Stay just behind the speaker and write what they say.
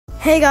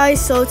Hey guys,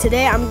 so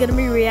today I'm gonna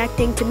be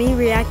reacting to me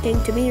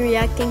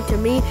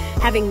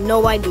having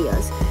no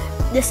ideas.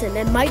 Listen,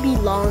 it might be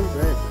long,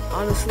 but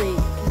honestly,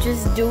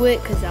 just do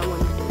it because I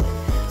want to do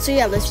it. So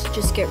yeah, let's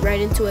just get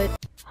right into it.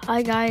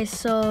 Hi guys,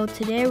 so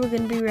today we're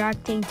gonna be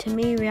reacting to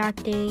me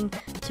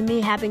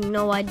having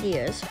no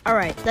ideas.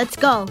 Alright, let's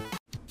go.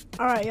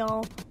 Alright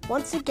y'all,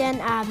 once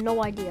again I have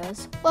no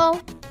ideas. Well,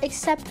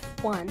 except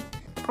one.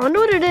 I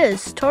wonder what it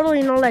is.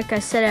 Totally not like I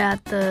said it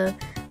at the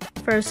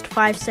first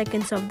 5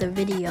 seconds of the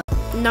video.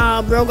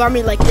 Nah, bro got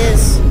me like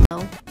this.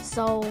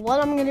 So what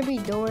I'm gonna be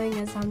doing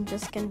is I'm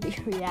just gonna be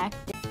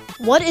reacting.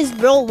 What is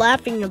bro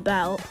laughing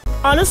about?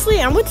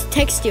 Honestly, I'm going to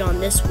text you on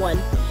this one.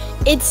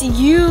 It's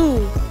you.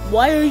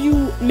 Why are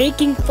you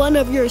making fun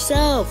of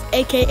yourself,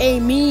 aka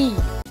me?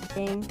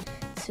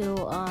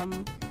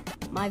 To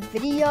my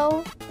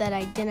video that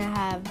I didn't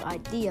have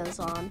ideas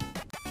on.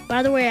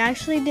 By the way, I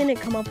actually didn't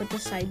come up with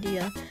this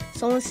idea.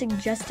 Someone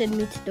suggested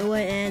me to do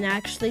it and I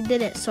actually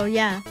did it, so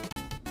yeah.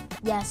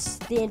 Yes,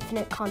 the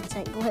infinite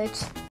content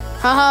glitch.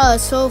 Haha,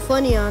 it's so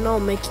funny. I know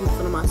I'm making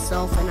fun of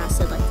myself and I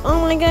said like,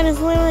 oh my god, it's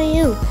literally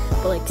you.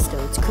 But like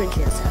still, it's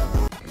cringy as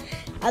hell.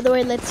 Either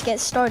way, let's get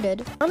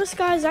started. Honest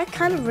guys, I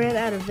kind of ran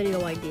out of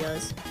video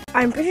ideas.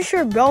 I'm pretty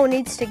sure bro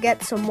needs to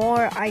get some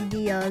more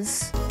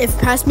ideas. If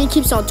past me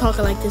keeps on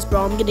talking like this,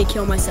 bro, I'm gonna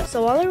kill myself.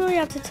 So all I really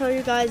have to tell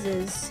you guys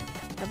is,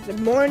 have a good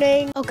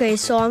morning. Okay,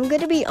 so I'm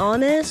gonna be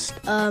honest.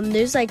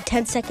 There's like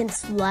 10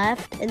 seconds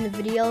left in the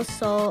video,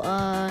 so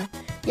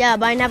yeah,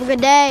 bye and have a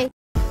good day.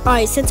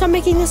 Alright, since I'm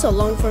making this a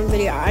long form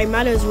video, I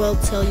might as well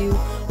tell you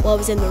what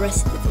was in the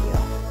rest of the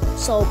video.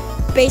 So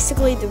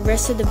basically the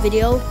rest of the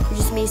video is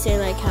just me saying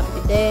like have a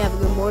good day, have a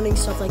good morning,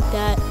 stuff like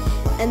that,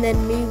 and then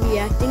me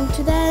reacting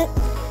to that.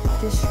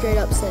 Just straight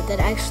up said that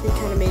actually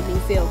kind of made me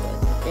feel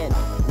good,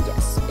 and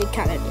yes, it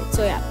kind of did.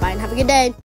 So yeah, bye and have a good day.